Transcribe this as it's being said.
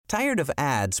Tired of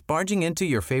ads barging into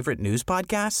your favorite news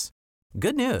podcasts?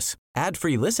 Good news.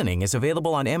 Ad-free listening is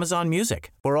available on Amazon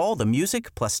Music for all the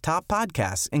music plus top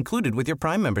podcasts included with your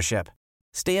Prime membership.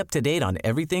 Stay up to date on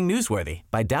everything newsworthy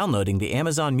by downloading the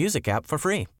Amazon Music app for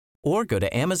free or go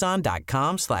to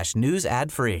amazon.com/news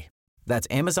ad free. That's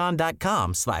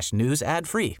amazon.com/news ad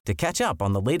free to catch up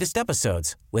on the latest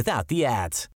episodes without the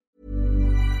ads.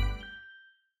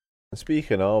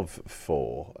 Speaking of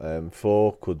four,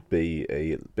 four could be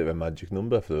a bit of a magic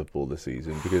number for Liverpool this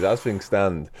season, because as things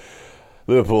stand,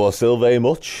 Liverpool are still very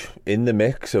much in the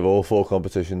mix of all four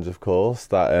competitions, of course.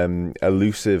 That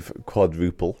elusive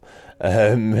quadruple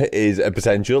is a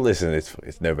potential. Listen,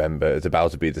 it's November, it's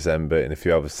about to be December in a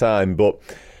few hours' time, but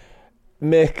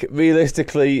Mick,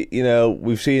 realistically, you know,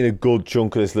 we've seen a good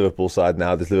chunk of this Liverpool side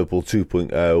now, this Liverpool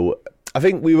 2.0. I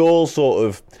think we were all sort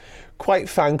of quite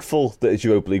thankful that it's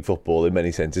Europa League football in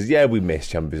many senses. Yeah, we miss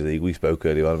Champions League. We spoke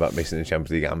earlier on about missing the Champions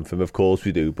League anthem. Of course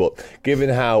we do. But given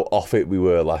how off it we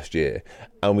were last year,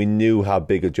 and we knew how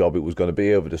big a job it was going to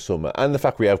be over the summer, and the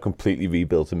fact we have completely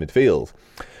rebuilt a midfield,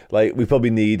 like, we probably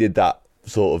needed that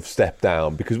sort of step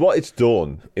down, because what it's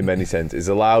done in many senses is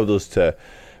allowed us to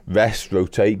rest,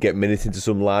 rotate, get minutes into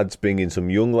some lads, bring in some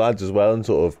young lads as well, and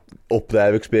sort of up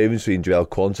their experience. Seeing Joel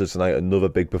Quanta tonight, another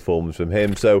big performance from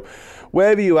him. So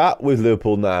where are you at with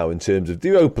Liverpool now in terms of the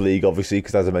Europa League, obviously,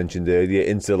 because as I mentioned earlier,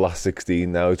 into the last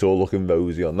 16 now, it's all looking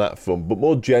rosy on that front, but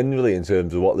more generally in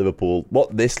terms of what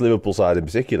this Liverpool side in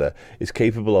particular is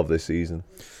capable of this season?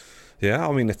 Yeah,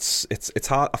 I mean, it's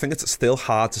hard. I think it's still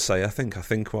hard to say. I think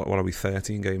what are we,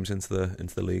 13 games into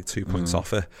the league, 2 points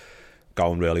off it,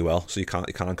 going really well, so you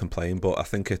can't complain. But I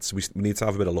think we need to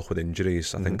have a bit of luck with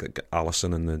injuries. I think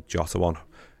Alisson and the Jota one,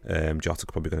 Jota's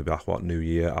probably going to be back New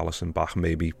Year, Alisson back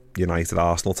maybe United,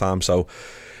 Arsenal time. So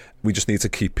we just need to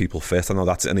keep people fit. I know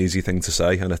that's an easy thing to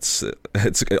say, and it's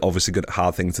obviously a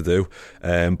hard thing to do.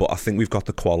 But I think we've got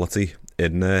the quality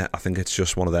in there. I think it's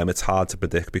just one of them. It's hard to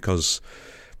predict because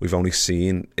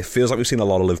it feels like we've seen a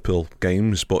lot of Liverpool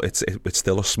games, but it's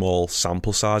still a small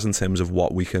sample size in terms of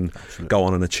what we can go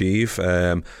on and achieve.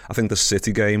 I think the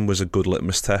City game was a good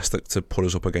litmus test to put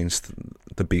us up against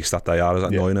the beast that they are, as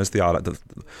annoying as they are. They're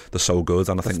so good,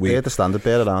 and I think they're the standard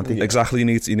bearer, aren't they? Exactly. You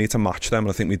need to match them, and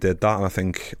I think we did that. And I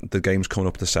think the games coming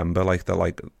up December, like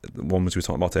the ones we were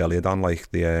talking about earlier, Dan,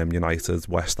 like the United,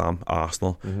 West Ham,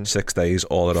 Arsenal, 6 days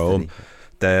all at home.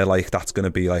 They're like, that's going to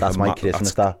be like that's my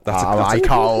Christmas. I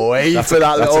can't wait for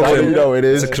that little window. It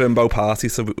is. It's a crimbo party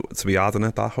to be adding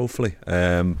it. That hopefully.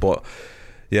 But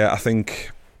yeah, I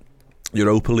think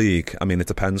Europa League. I mean, it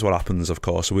depends what happens. Of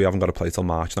course, we haven't got to play till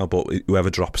March now. But whoever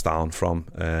drops down from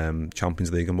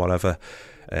Champions League and whatever,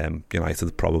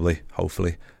 United probably,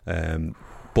 hopefully.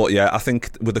 But yeah, I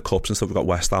think with the cups and stuff, we've got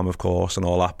West Ham, of course, and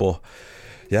all that. But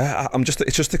yeah,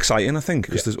 it's just exciting, I think,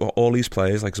 because there's all these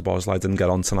players, like Szoboszlai didn't get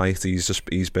on tonight.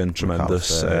 He's been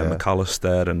tremendous.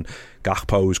 McAllister and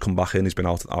Gakpo's come back in. He's been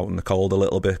out in the cold a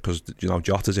little bit because, you know,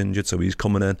 Jota's injured, so he's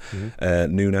coming in.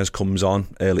 Nunes comes on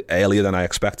earlier than I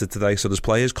expected today. So there's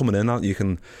players coming in that you're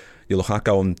looking at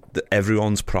going,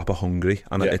 everyone's proper hungry,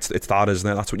 and it's that,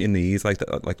 isn't it? That's what you need.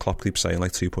 Like Klopp keeps saying,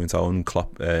 like 2.0 and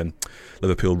Klopp,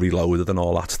 Liverpool reloaded and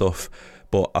all that stuff.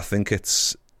 But I think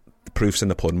it's the proof's in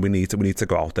the pudding. We need to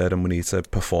go out there and we need to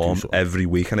perform every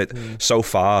week. And so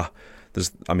far,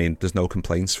 there's no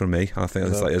complaints from me. And I think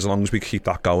it's like, as long as we keep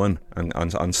that going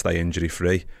and stay injury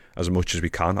free as much as we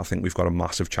can, I think we've got a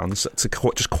massive chance to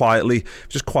just quietly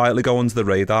go under the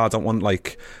radar. I don't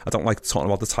like talking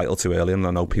about the title too early, and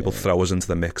I know people throw us into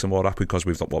the mix and all that because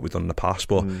we've done what we've done in the past,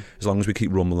 but as long as we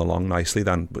keep rumbling along nicely,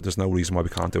 then there's no reason why we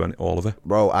can't do all of it.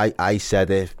 Bro, I said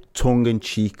it tongue in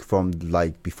cheek from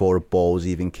like before a ball was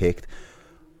even kicked.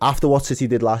 After what City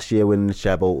did last year winning the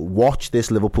treble, watch this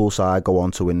Liverpool side go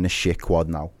on to win the shit quad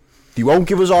now. They won't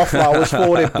give us our flowers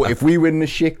for it, but if we win the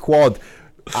shit quad,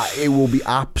 it will be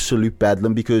absolute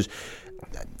bedlam, because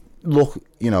look,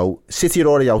 you know, City are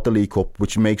already out the League Cup,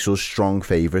 which makes us strong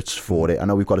favourites for it. I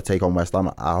know we've got to take on West Ham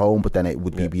at home, but then it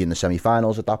would be in the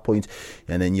semi-finals at that point,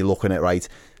 and then you're looking at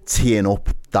teeing up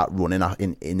that run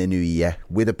in the new year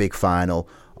with a big final,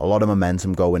 a lot of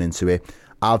momentum going into it.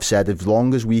 I've said as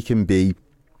long as we can be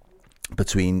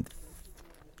between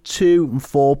 2 and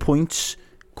 4 points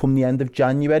come the end of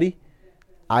January,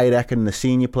 I reckon the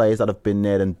senior players that have been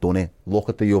there and done it look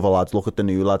at the other lads, look at the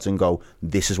new lads and go,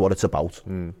 this is what it's about.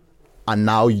 And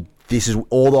now this is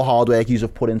all the hard work you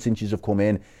have put in since you have come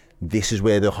in. This is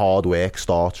where the hard work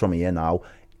starts from here now.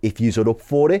 If you are up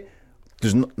for it,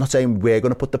 not saying we're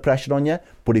going to put the pressure on you,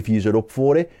 but if you are up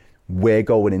for it, we're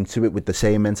going into it with the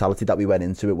same mentality that we went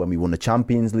into it when we won the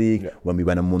Champions League, when we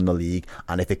went and won the league.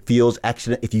 And if it feels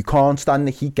excellent, if you can't stand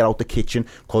the heat, get out the kitchen,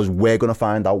 because we're going to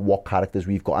find out what characters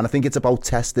we've got. And I think it's about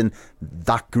testing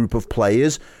that group of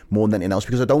players more than anything else,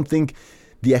 because I don't think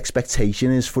the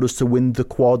expectation is for us to win the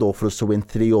quad or for us to win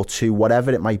 3 or 2,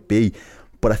 whatever it might be.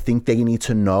 But I think they need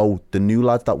to know, the new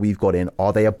lads that we've got in,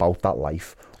 are they about that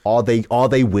life? Are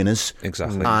they winners?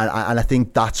 Exactly. And I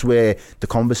think that's where the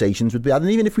conversations would be. And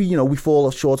even if we fall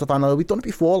short of final, we've done it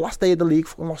before. Last day of the league,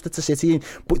 lost it to City.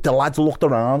 But the lads looked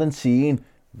around and seen,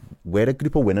 we're a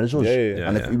group of winners, us.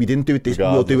 And if we didn't do it this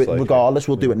year, we'll do it regardless.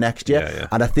 We'll do it next year.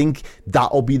 And I think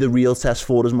that'll be the real test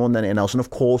for us more than anything else. And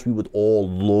of course, we would all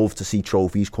love to see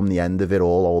trophies come the end of it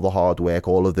all the hard work,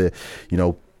 all of the,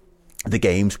 the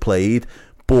games played.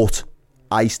 But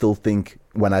I still think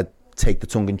when I take the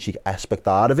tongue-in-cheek aspect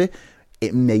out of it,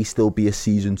 it may still be a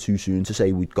season too soon to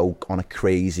say we'd go on a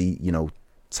crazy,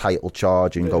 title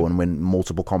charge and go and win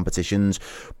multiple competitions.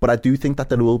 But I do think that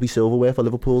there will be silverware for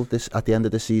Liverpool at the end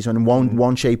of the season. In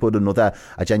one shape or another,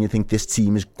 I genuinely think this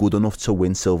team is good enough to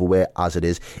win silverware as it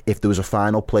is. If there was a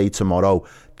final played tomorrow,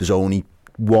 there's only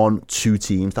 1-2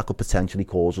 teams that could potentially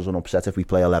cause us an upset if we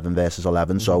play 11 versus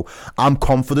 11. So I'm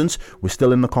confident. We're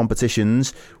still in the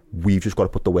competitions. We've just got to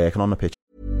put the work on the pitch.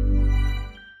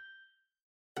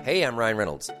 Hey, I'm Ryan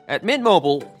Reynolds. At Mint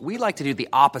Mobile, we like to do the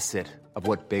opposite of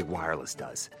what Big Wireless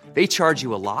does. They charge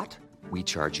you a lot, we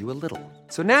charge you a little.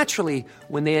 So naturally,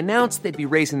 when they announced they'd be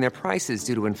raising their prices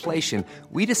due to inflation,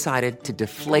 we decided to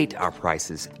deflate our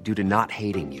prices due to not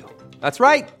hating you. That's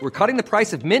right. We're cutting the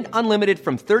price of Mint Unlimited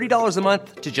from $30 a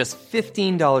month to just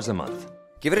 $15 a month.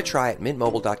 Give it a try at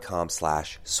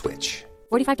mintmobile.com/switch.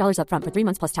 $45 up front for 3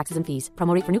 months plus taxes and fees.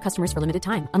 Promo rate for new customers for limited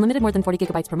time. Unlimited more than 40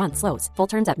 gigabytes per month. Slows full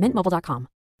terms at mintmobile.com.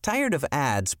 Tired of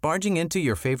ads barging into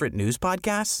your favorite news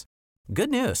podcasts? Good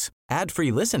news.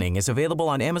 Ad-free listening is available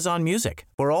on Amazon Music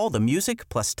for all the music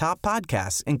plus top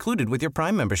podcasts included with your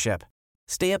Prime membership.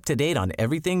 Stay up to date on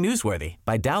everything newsworthy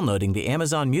by downloading the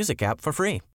Amazon Music app for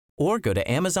free or go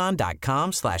to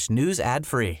amazon.com/news ad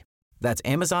free. That's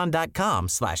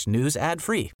amazon.com/news ad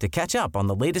free to catch up on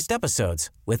the latest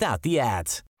episodes without the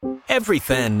ads. Every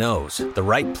fan knows the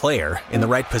right player in the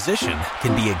right position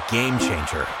can be a game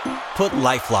changer. Put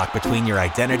LifeLock between your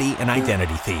identity and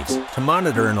identity thieves to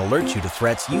monitor and alert you to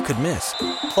threats you could miss.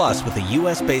 Plus, with a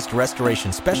U.S.-based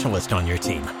restoration specialist on your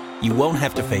team, you won't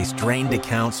have to face drained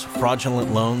accounts,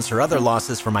 fraudulent loans, or other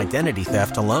losses from identity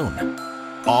theft alone.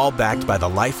 All backed by the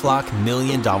LifeLock $1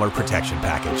 Million Protection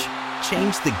Package.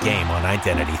 Change the game on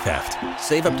identity theft.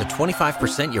 Save up to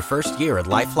 25% your first year at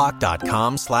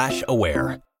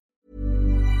LifeLock.com/aware.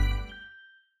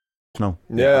 No.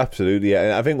 Yeah, absolutely. Yeah.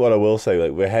 And I think what I will say,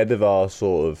 we're ahead of our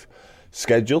sort of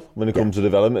schedule when it comes to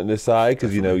development on this side,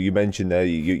 because you mentioned there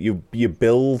you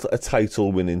build a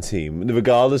title winning team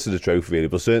regardless of the trophy really,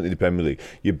 but certainly the Premier League,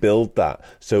 you build that.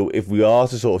 So if we are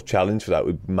to sort of challenge for that,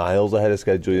 we're miles ahead of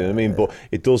schedule, you know what I mean? But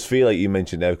it does feel like you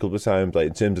mentioned there a couple of times, like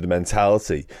in terms of the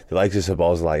mentality, the likes of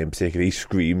Szoboszlai in particular, he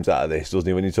screams out of this, doesn't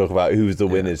he, when you talk about who's the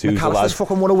winners, who's the lads.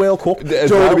 fucking won a World Cup. Do you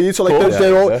know what I mean? So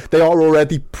they are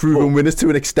already proven winners to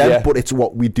an extent, but it's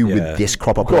what we do with this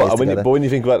crop of players together. But when you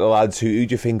think about the lads, who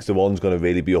do you think's the one's going to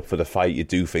really be up for the fight? You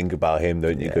do think about him,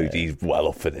 don't you? Go, he's well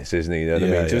up for this, isn't he? You know what I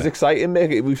mean? So it's exciting,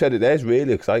 mate. We've said it there. It's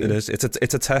really exciting. It is. It's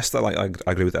a test that, I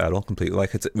agree with Errol completely.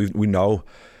 We know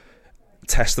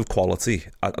test of quality.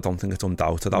 I don't think it's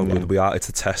undoubted how good we are. It's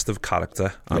a test of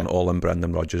character and all in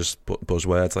Brendan Rodgers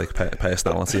buzzwords like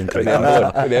personality and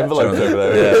the envelope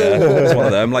over there. It's one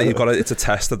of them. It's a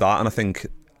test of that, and I think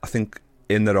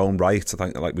in their own right, I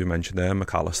think, like we mentioned there,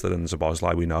 McAllister and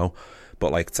Szoboszlai, we know.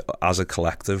 But as a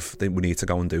collective, we need to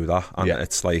go and do that. And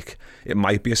it's it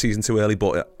might be a season too early,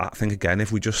 but I think again,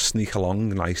 if we just sneak along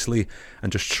nicely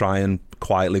and just try and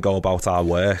quietly go about our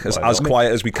work as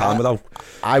quiet as we can without.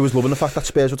 I was loving the fact that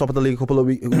Spurs were top of the league a couple of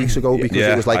weeks ago, because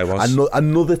it was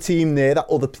another team there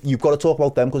that you've got to talk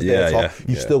about them because they're top.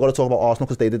 You've still got to talk about Arsenal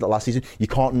because they did it last season. You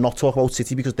can't not talk about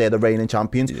City because they're the reigning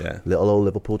champions. Little old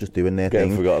Liverpool just doing their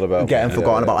thing, forgotten about.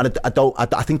 And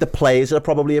I think the players are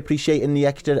probably appreciating the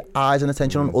extra eyes and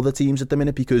attention on other teams at the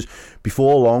minute, because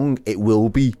before long it will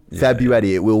be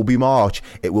February, it will be March,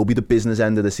 it will be the business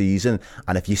end of the season,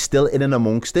 and if you're still in and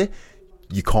amongst it,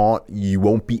 you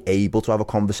won't be able to have a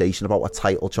conversation about a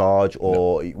title charge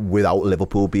without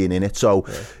Liverpool being in it. So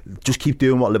just keep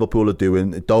doing what Liverpool are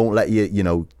doing. Don't let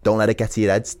don't let it get to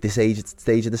your heads this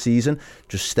stage of the season.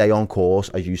 Just stay on course.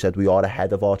 As you said, we are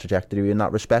ahead of our trajectory in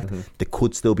that respect. There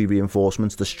could still be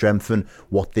reinforcements to strengthen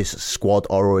what this squad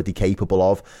are already capable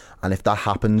of, and if that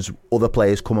happens, other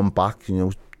players coming back,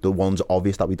 the ones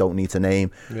obvious that we don't need to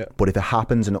name. Yeah. But if it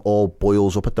happens and it all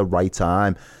boils up at the right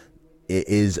time, it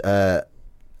is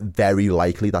very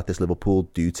likely that this Liverpool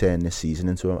do turn this season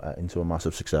into a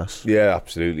massive success. Yeah,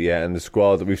 absolutely. Yeah, and the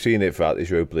squad, we've seen it throughout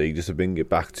this Europa League. Just to bring it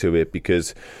back to it,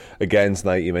 because again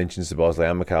tonight you mentioned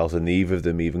Szoboszlai and McAllister, neither of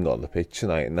them even got on the pitch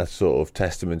tonight, and that's sort of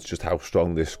testament to just how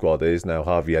strong this squad is. Now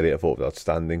Harvey Elliott, I thought, was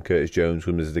outstanding. Curtis Jones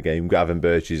comes into the game. Gavin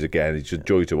Birches again, it's just a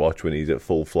joy to watch when he's at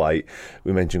full flight.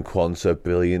 We mentioned Quansah,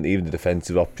 brilliant. Even the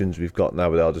defensive options we've got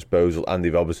now at our disposal. Andy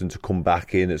Robertson to come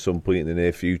back in at some point in the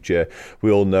near future.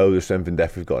 We all know the strength and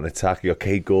depth we've got in attack. You got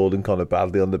Kate Gordon, Connor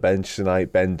Bradley on the bench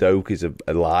tonight. Ben Doak is a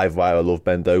live wire. I love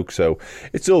Ben Doak, so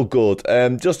it's all good.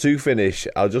 Just to finish,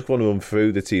 I just want to run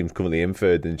through the teams currently in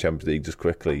third in the Champions League just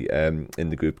quickly in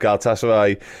the group.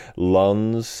 Galatasaray,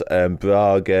 Lens,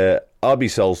 Braga, RB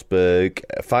Salzburg,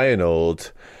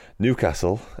 Feyenoord,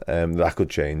 Newcastle. That could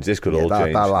change. This could all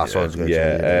change. That last one's going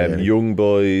to change. Young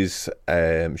Boys,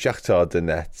 Shakhtar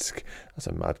Donetsk. That's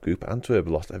a mad group. Antwerp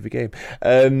lost every game.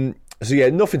 So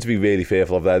yeah, nothing to be really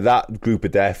fearful of there. That group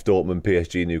of death, Dortmund,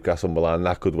 PSG, Newcastle, Milan,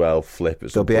 that could well flip.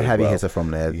 There'll be a heavy hitter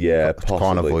from there. Yeah, possibly.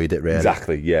 Can't avoid it, really.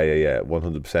 Exactly. Yeah,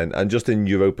 100%. And just in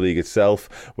Europa League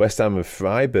itself, West Ham and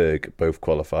Freiburg both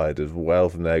qualified as well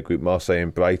from their group. Marseille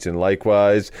and Brighton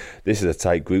likewise. This is a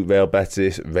tight group. Real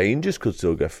Betis, Rangers could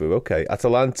still go through. Okay,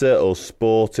 Atalanta or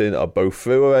Sporting are both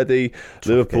through already.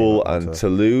 Liverpool and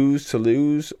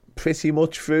Toulouse pretty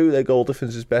much through. Their goal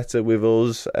difference is better with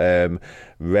us. Stade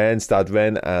Rennes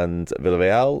and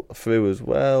Villarreal through as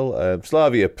well.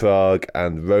 Slavia Prague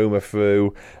and Roma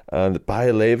through. And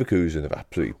Bayer Leverkusen have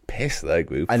absolutely pissed their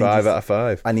group. 5 out of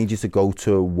 5. I need you to go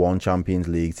to one Champions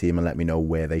League team and let me know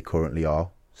where they currently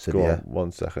are. Go on,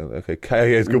 1 second. Okay,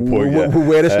 here's a good point. Yeah.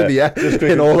 Where is Sevilla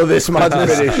in all of this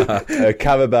madness?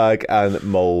 Karabag and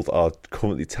Mold are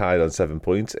currently tied on 7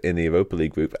 points in the Europa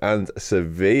League group, and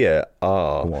Sevilla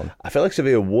are. I feel like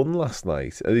Sevilla won last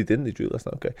night. Oh, they didn't. They drew last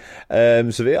night. Okay.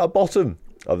 Sevilla are bottom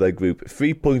of their group,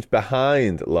 3 points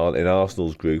behind in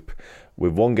Arsenal's group,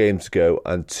 with 1 game to go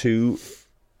and 2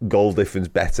 goal difference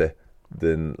better.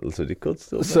 Then so they could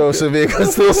still. So Sevilla could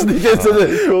still sneak into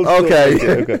the.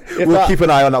 Okay. We'll keep an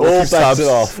eye on that.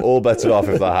 All bets are off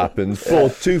if that happens.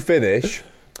 But to finish,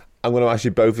 I'm going to ask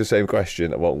you both the same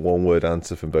question. I want 1-word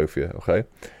answer from both of you. Okay.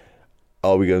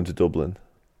 Are we going to Dublin?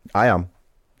 I am.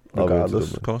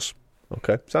 Regardless, of course.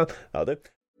 Okay. Sound. That'll do.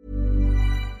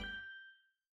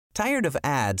 Tired of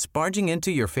ads barging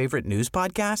into your favorite news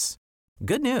podcasts?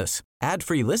 Good news.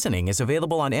 Ad-free listening is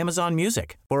available on Amazon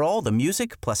Music for all the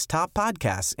music plus top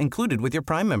podcasts included with your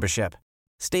Prime membership.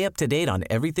 Stay up to date on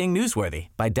everything newsworthy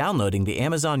by downloading the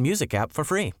Amazon Music app for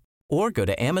free or go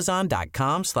to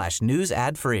amazon.com/news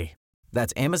ad free.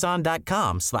 That's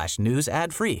amazon.com/news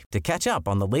ad free to catch up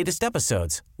on the latest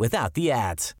episodes without the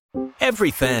ads.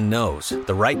 Every fan knows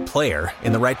the right player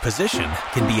in the right position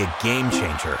can be a game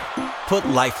changer. Put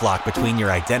LifeLock between your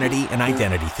identity and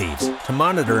identity thieves to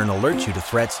monitor and alert you to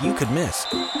threats you could miss.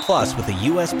 Plus, with a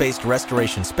U.S.-based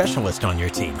restoration specialist on your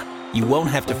team, you won't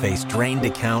have to face drained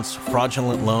accounts,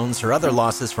 fraudulent loans, or other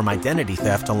losses from identity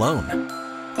theft alone.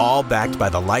 All backed by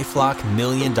the LifeLock $1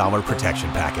 Million Protection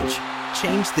Package.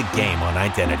 Change the game on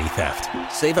identity theft.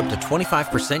 Save up to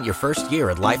 25% your first year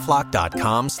at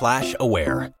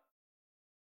LifeLock.com/aware.